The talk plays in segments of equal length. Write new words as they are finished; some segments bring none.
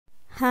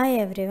Hi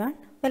everyone,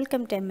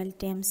 welcome to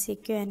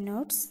MLTMCQ and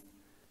Notes.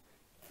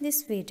 In this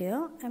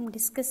video, I am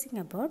discussing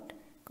about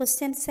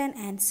questions and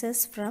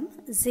answers from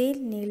ZIEHL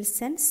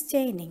NEELSEN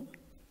STAINIING.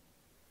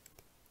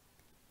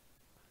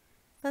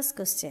 First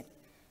question.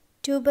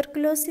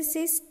 Tuberculosis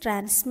is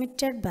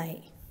transmitted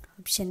by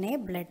option A,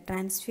 blood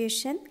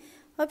transfusion,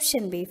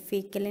 option B,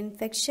 fecal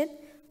infection,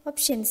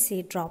 option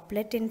C,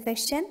 droplet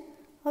infection,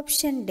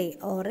 option D,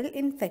 oral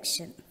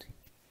infection.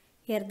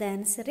 Here the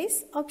answer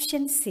is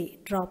option C,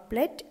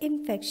 droplet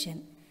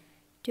infection.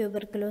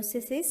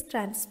 Tuberculosis is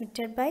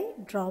transmitted by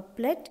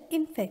droplet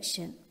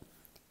infection.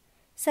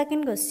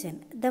 Second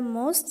question. The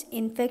most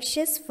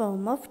infectious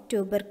form of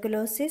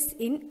tuberculosis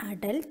in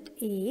adult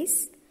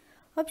is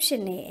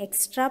option A,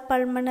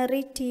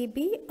 extrapulmonary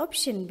TB,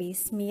 option B,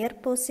 smear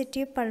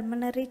positive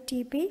pulmonary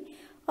TB,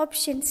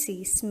 option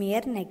C,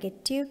 smear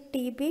negative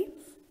TB,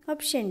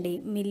 option D,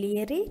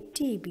 miliary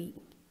TB.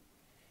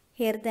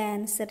 Here the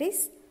answer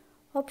is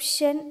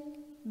option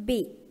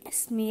B,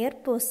 smear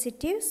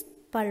positive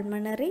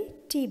pulmonary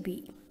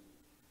TB.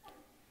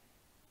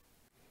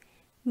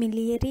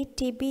 Miliary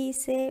TB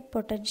is a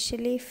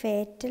potentially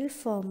fatal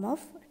form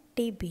of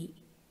TB.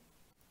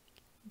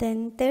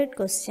 Then third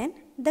question.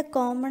 The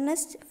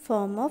commonest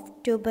form of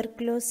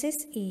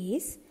tuberculosis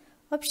is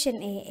option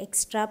A,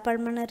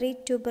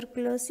 extrapulmonary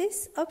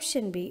tuberculosis,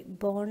 option B,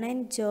 bone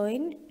and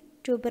joint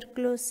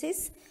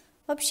tuberculosis,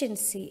 option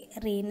C,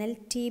 renal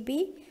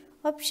TB,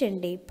 option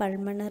D,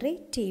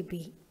 pulmonary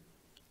TB.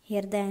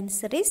 Here the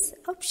answer is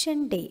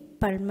option D,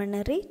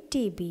 pulmonary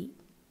TB.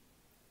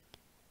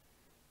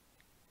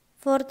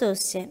 Fourth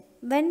question.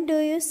 When do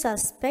you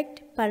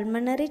suspect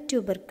pulmonary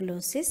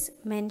tuberculosis?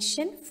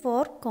 Mention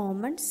 4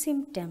 common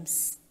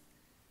symptoms.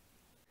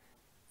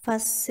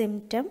 First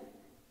symptom,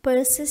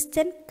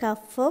 persistent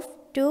cough of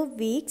 2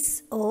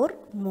 weeks or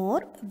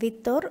more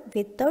with or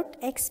without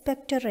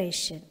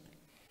expectoration.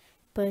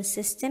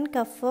 Persistent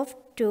cough of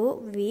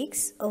 2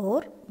 weeks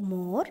or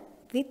more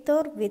with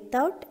or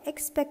without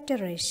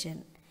expectoration.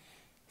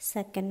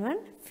 Second one,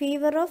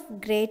 fever of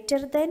greater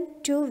than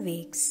 2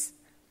 weeks.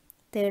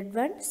 Third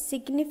one,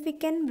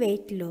 significant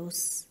weight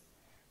loss.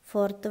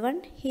 Fourth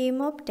one,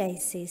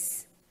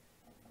 hemoptysis.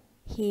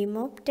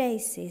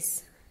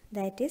 Hemoptysis,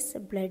 that is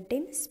blood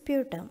in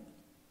sputum.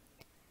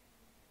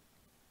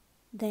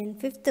 Then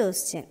fifth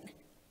question.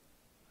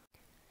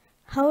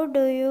 How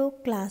do you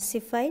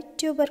classify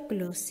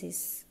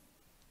tuberculosis?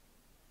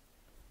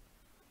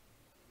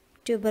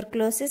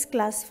 Tuberculosis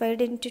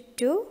classified into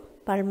 2,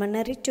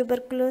 pulmonary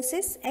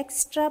tuberculosis,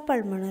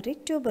 extrapulmonary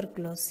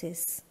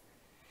tuberculosis.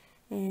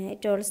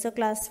 It also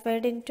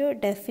classified into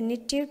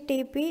definitive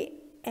TB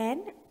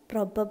and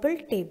probable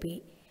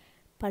TB.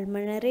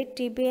 Pulmonary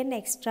TB and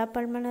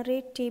extrapulmonary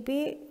TB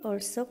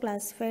also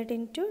classified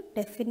into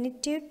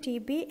definitive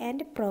TB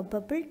and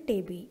probable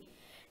TB.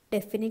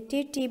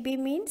 Definitive TB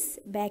means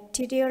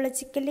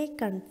bacteriologically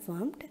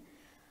confirmed.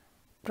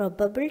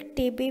 Probable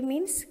TB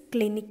means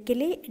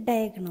clinically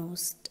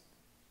diagnosed.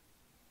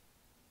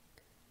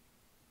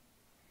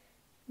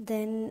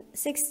 Then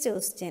sixth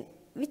question.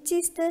 Which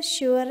is the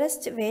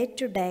surest way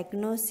to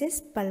diagnose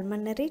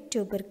pulmonary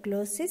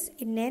tuberculosis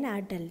in an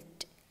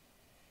adult?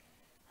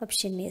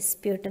 Option A,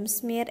 sputum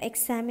smear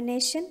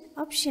examination.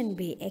 Option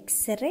B,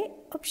 X-ray.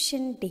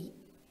 Option D.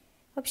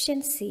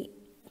 Option C,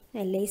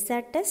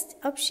 ELISA test.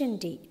 Option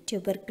D,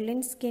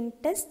 tuberculin skin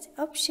test.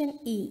 Option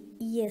E,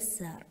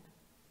 ESR.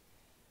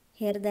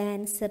 Here the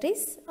answer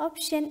is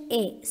option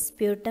A,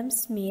 sputum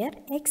smear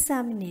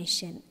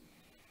examination.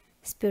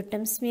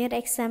 Sputum smear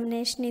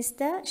examination is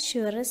the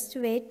surest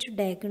way to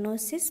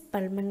diagnose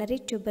pulmonary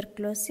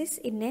tuberculosis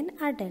in an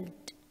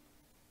adult.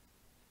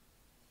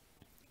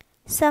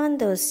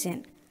 Seventh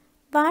question.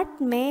 What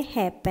may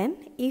happen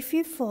if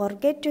you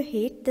forget to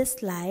heat the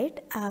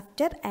slide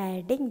after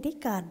adding the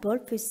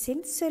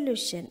carbolphysin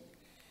solution?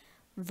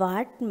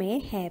 What may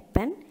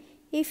happen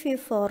if you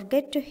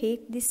forget to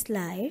heat the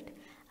slide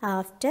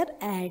after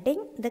adding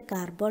the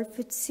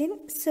carbolphysin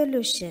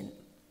solution?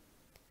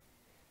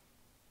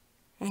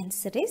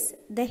 Answer is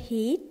the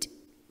heat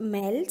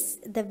melts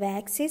the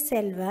waxy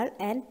cell wall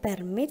and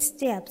permits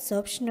the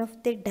absorption of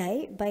the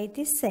dye by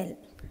the cell.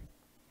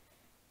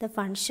 The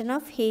function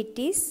of heat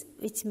is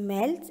which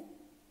melts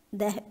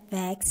the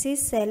waxy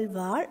cell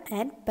wall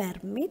and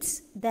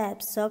permits the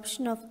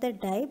absorption of the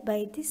dye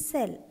by the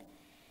cell.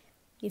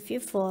 If you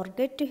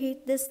forget to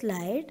heat the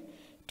slide,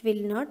 it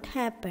will not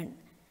happen.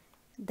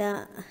 The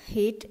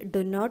heat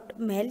do not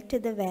melt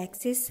the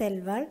waxy cell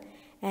wall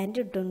and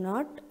do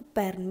not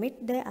permit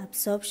the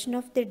absorption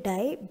of the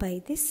dye by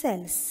the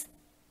cells.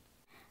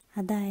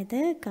 അതായത്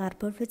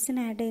കാർബോൾഫിസിൻ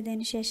add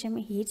ചെയ്തതിന് ശേഷം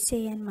heat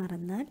ചെയ്യാൻ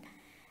മറന്നാൽ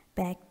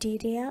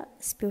bacteria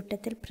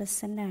സ്പ്യൂട്ടത്തിൽ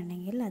present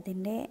ആണെങ്കിൽ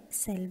അതിൻ്റെ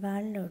cell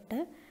വാളിലോട്ട്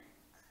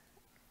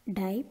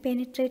dye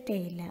penetrate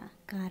ചെയ്യില്ല.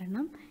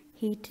 കാരണം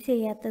heat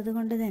ചെയ്യാത്തത്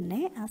കൊണ്ട്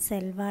തന്നെ ആ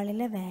cell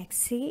വാളിലെ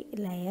waxy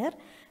layer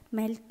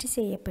melt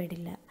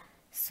ചെയ്യപ്പെടില്ല.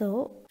 So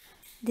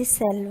the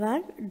cell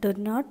wall do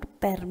not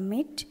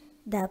permit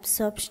the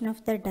absorption of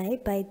the dye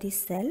by the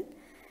cell.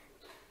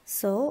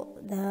 So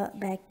the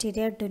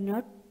bacteria do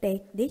not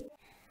take the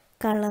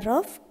Color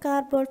of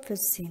cardboard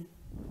fusin.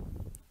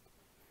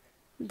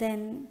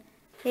 Then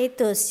 8th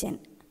question.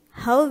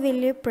 How will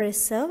you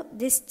preserve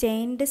the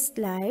stained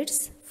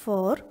slides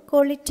for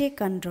quality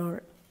control?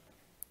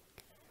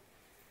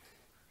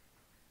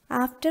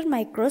 After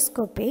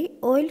microscopy,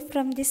 oil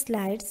from the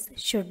slides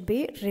should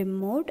be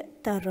removed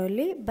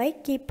thoroughly by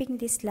keeping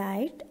the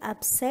slide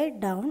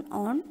upside down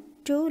on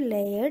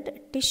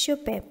 2-layered tissue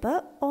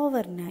paper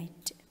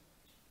overnight.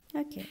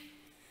 Okay.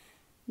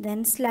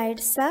 Then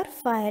slides are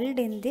filed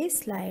in the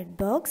slide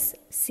box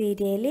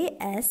serially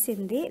as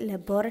in the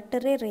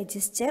laboratory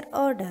register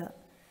order.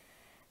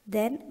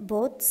 Then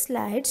both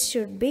slides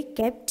should be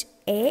kept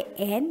A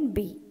and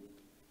B.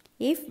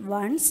 If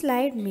one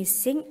slide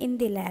missing in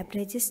the lab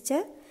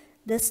register,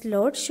 the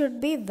slot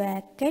should be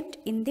vacant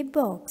in the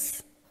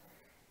box.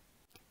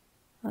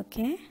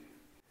 Okay.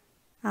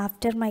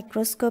 After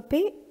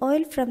microscopy,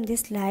 oil from the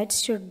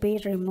slides should be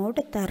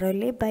removed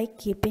thoroughly by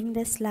keeping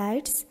the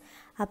slides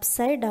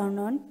upside down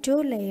on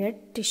 2-layered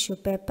tissue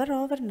paper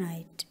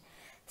overnight.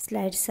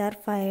 Slides are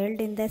filed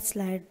in the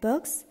slide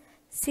box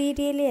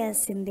serially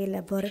as in the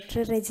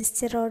laboratory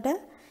register order.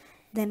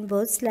 Then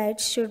both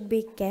slides should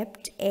be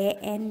kept A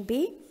and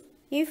B.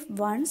 If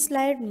one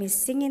slide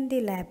missing in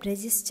the lab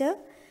register,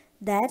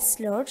 that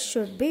slot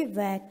should be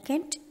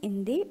vacant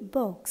in the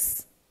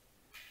box.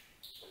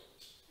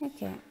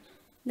 Okay.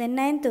 The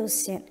 9th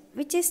question.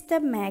 Which is the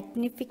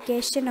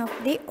magnification of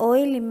the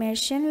oil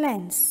immersion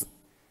lens?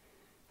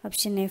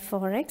 Option A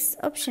 4x,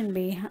 option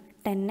B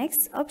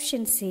 10x,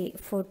 option C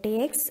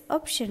 40x,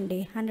 option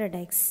D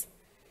 100x.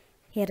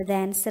 Here the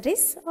answer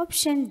is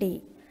option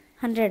D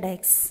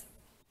 100x.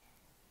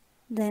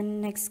 Then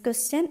next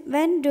question.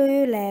 When do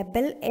you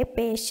label a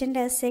patient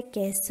as a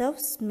case of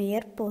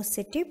smear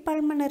positive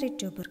pulmonary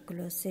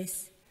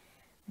tuberculosis?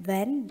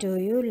 When do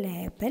you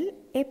label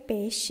a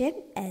patient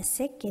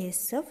as a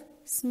case of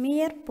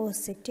smear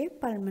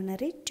positive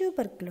pulmonary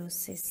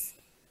tuberculosis?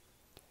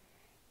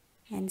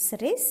 Answer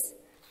is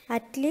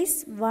at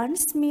least one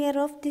smear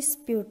of the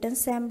sputum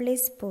sample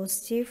is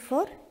positive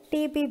for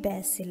TB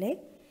bacilli.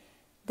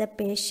 The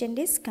patient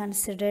is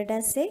considered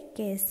as a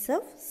case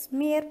of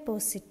smear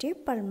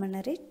positive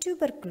pulmonary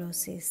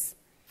tuberculosis.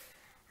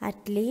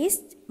 At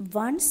least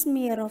one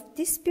smear of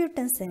the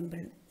sputum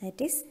sample,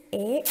 that is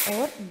A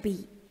or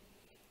B.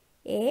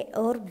 A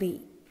or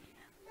B.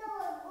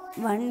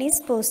 One is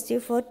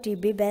positive for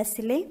TB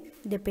bacilli.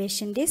 The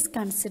patient is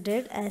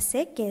considered as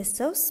a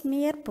case of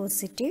smear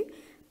positive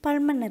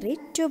pulmonary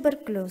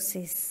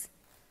tuberculosis.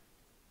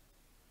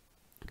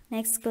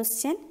 Next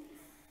question.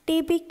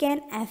 TB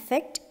can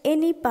affect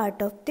any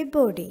part of the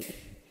body.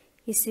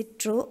 Is it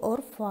true or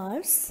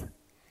false?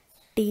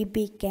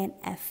 TB can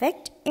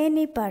affect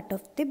any part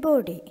of the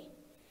body.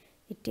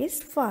 It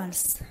is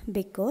false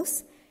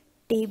because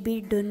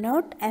TB do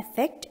not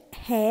affect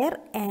hair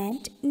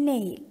and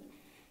nail.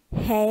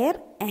 Hair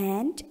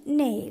and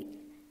nail.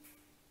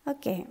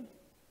 Okay.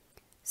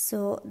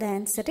 So the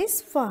answer is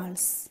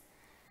false.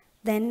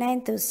 Then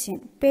 9th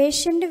question.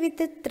 Patient with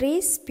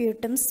 3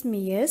 sputum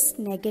smears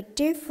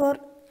negative for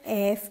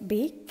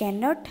AFB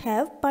cannot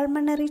have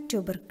pulmonary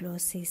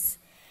tuberculosis.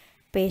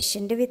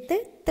 Patient with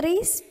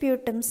 3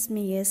 sputum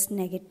smears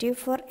negative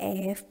for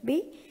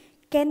AFB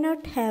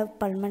cannot have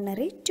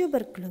pulmonary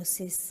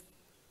tuberculosis.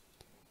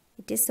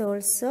 It is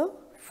also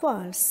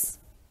false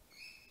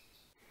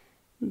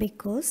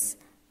because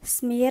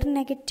smear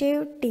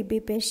negative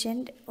TB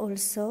patient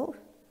also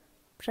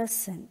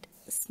present.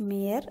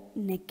 Smear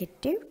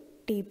negative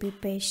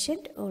TB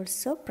patient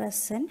also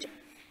present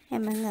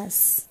among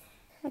us.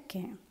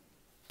 Okay.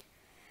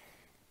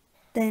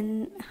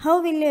 Then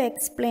how will you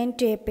explain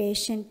to a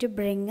patient to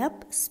bring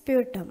up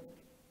sputum?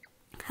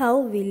 How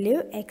will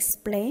you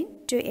explain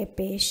to a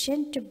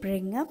patient to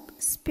bring up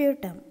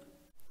sputum?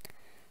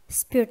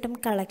 Sputum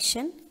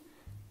collection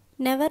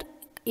never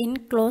in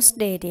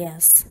closed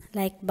areas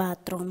like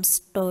bathrooms,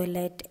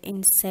 toilet,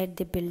 inside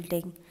the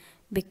building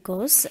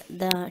because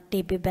the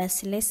TB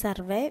bacilli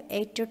survive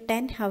 8 to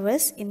 10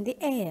 hours in the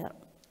air.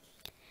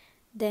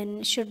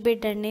 Then should be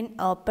done in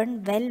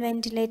open, well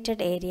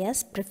ventilated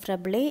areas,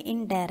 preferably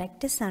in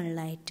direct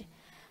sunlight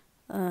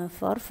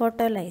for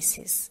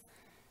photolysis.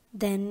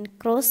 Then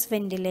cross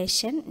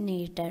ventilation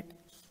needed.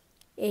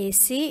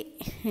 AC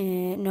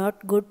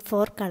not good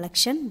for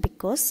collection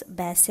because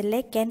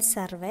bacilli can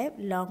survive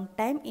long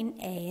time in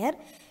air,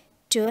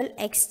 12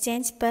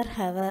 exchange per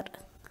hour.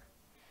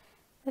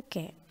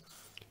 Okay.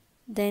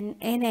 Then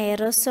an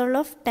aerosol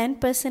of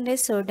 10%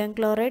 sodium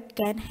chloride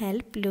can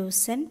help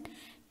loosen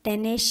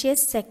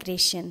tenacious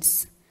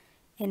secretions.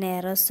 An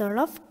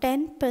aerosol of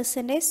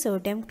 10%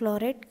 sodium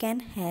chloride can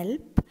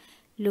help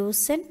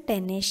loosen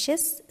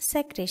tenacious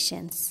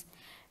secretions.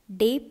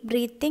 Deep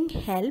breathing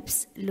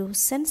helps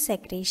loosen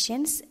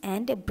secretions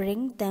and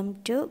bring them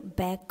to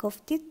back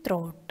of the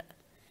throat.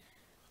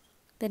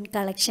 Then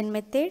collection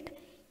method.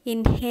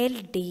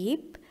 Inhale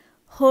deep,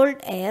 hold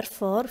air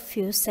for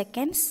few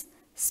seconds,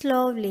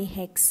 slowly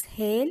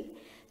exhale.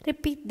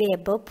 Repeat the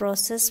above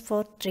process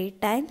for 3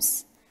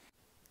 times.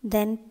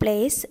 Then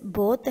place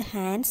both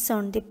hands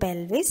on the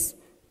pelvis.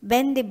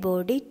 bend the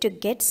body to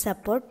get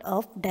support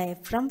of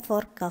diaphragm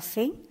for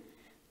coughing,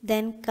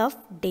 then cough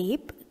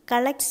deep,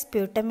 collect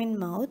sputum in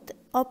mouth,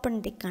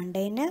 open the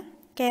container,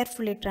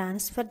 carefully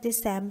transfer the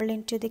sample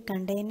into the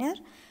container,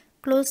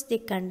 close the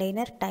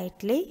container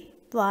tightly,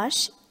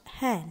 wash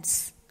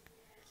hands.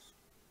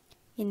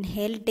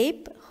 Inhale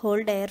deep,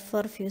 hold air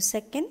for few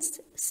seconds,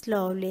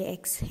 slowly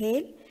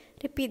exhale.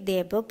 Repeat the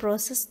above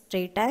process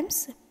 3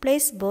 times.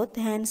 Place both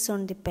hands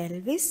on the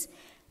pelvis,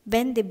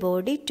 bend the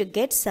body to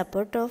get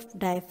support of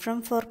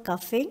diaphragm for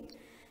coughing,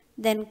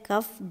 then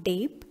cough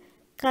deep,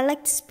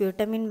 collect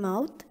sputum in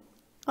mouth,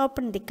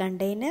 open the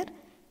container,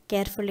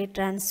 carefully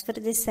transfer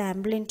the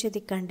sample into the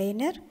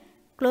container,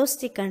 close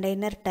the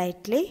container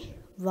tightly,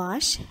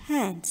 wash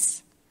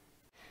hands.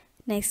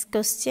 Next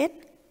question.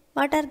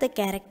 What are the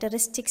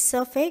characteristics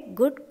of a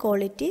good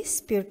quality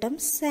sputum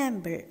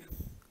sample?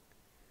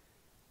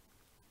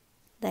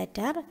 That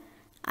are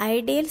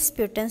ideal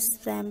sputum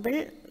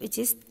sample which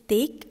is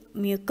thick,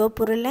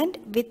 mucopurulent,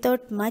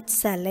 without much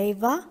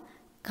saliva,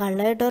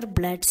 colored or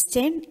blood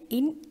stained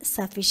in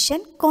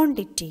sufficient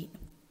quantity.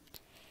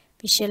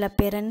 Visual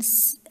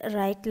appearance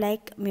right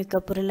like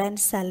mucopurulent,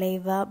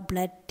 saliva,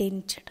 blood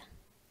tinted.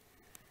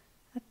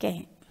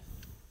 Okay.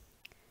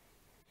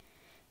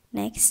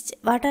 Next,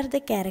 what are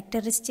the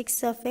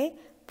characteristics of a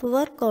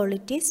poor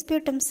quality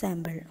sputum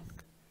sample?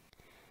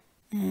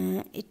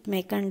 It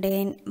may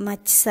contain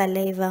much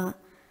saliva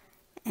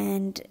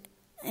and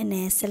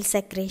nasal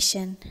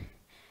secretion,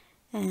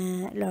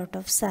 lot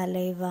of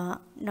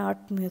saliva,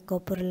 not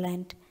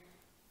mucopurulent.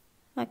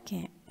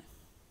 Okay.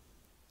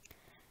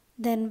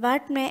 Then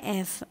what may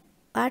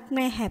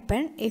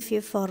happen if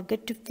you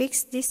forget to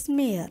fix this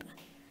smear?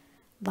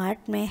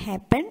 What may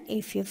happen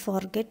if you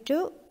forget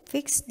to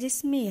fix this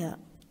smear?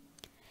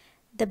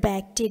 The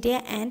bacteria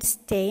and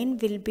stain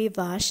will be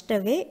washed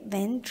away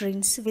when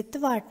rinsed with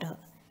water.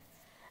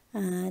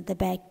 The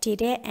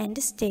bacteria and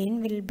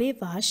stain will be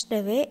washed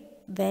away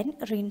when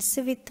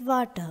rinsed with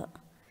water.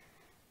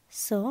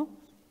 So,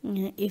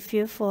 if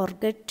you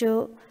forget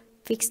to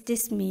fix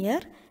this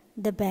smear,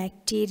 the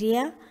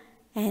bacteria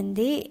and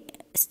the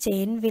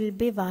stain will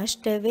be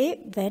washed away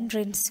when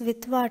rinsed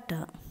with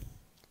water.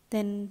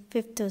 Then,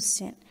 5th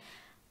question.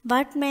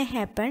 What may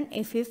happen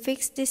if you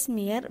fix the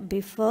smear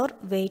before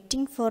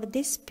waiting for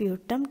the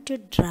sputum to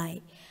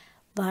dry?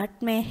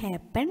 What may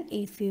happen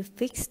if you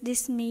fix the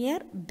smear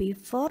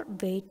before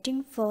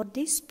waiting for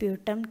the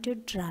sputum to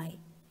dry?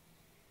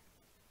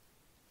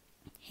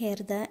 Here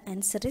the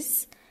answer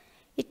is,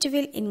 it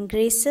will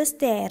increases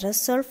the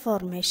aerosol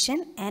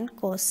formation and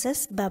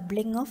causes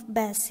bubbling of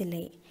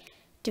bacilli.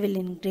 It will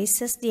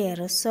increases the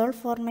aerosol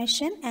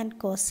formation and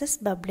causes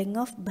bubbling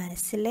of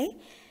bacilli.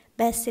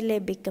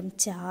 Bacilli become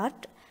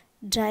charred.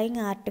 Drying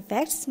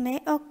artifacts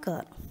may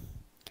occur.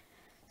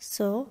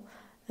 So,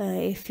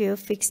 if you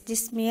fix the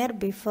smear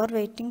before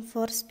waiting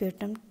for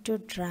sputum to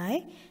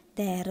dry,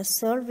 the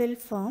aerosol will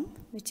form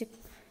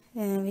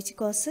which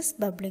causes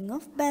bubbling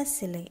of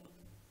bacilli.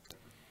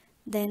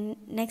 Then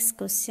next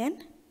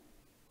question.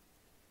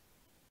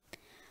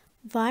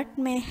 What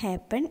may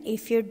happen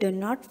if you do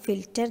not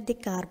filter the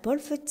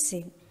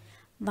carboflexin?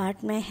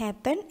 What may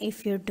happen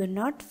if you do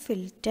not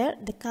filter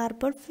the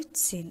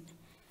carboflexin?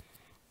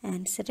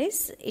 Answer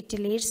is, it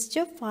leads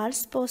to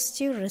false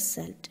positive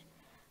result.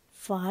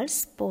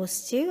 False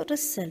positive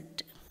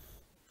result.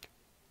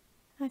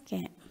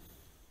 Okay.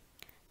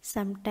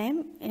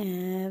 Sometime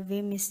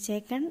we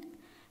mistaken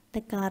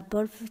the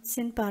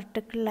carboflexin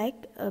particle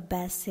like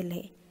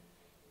bacilli.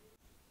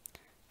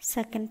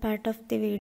 Second part of the video.